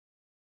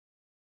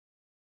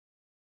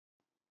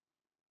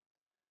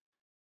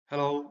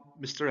Hello,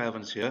 Mr.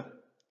 Evans here.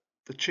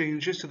 The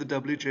changes to the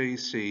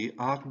Wjec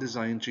Art and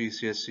Design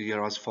GCSE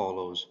are as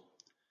follows.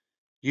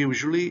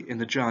 Usually in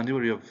the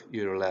January of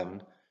Year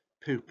 11,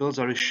 pupils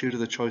are issued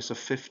with a choice of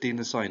 15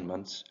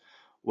 assignments,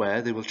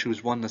 where they will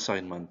choose one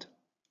assignment.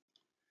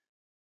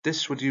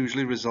 This would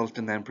usually result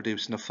in them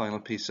producing a final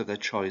piece of their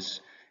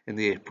choice in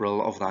the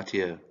April of that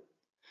year.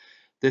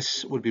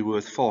 This would be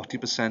worth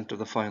 40% of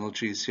the final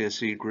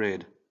GCSE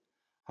grade.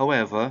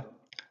 However,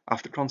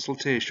 after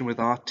consultation with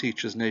art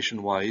teachers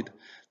nationwide,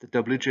 the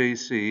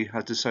WJC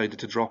has decided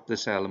to drop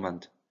this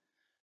element.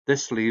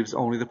 This leaves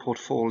only the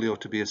portfolio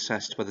to be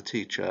assessed by the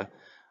teacher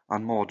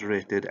and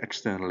moderated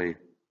externally.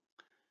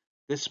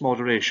 This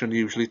moderation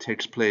usually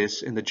takes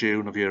place in the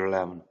June of Year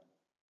 11.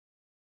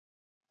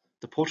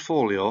 The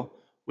portfolio,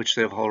 which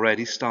they have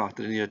already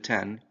started in Year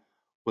 10,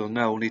 will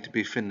now need to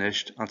be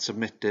finished and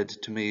submitted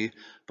to me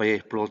by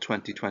April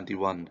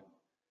 2021.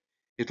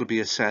 It will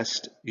be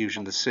assessed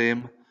using the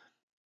same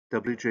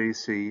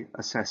WJC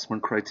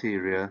assessment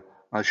criteria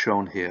as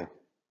shown here.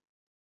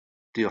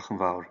 Diolch yn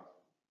fawr.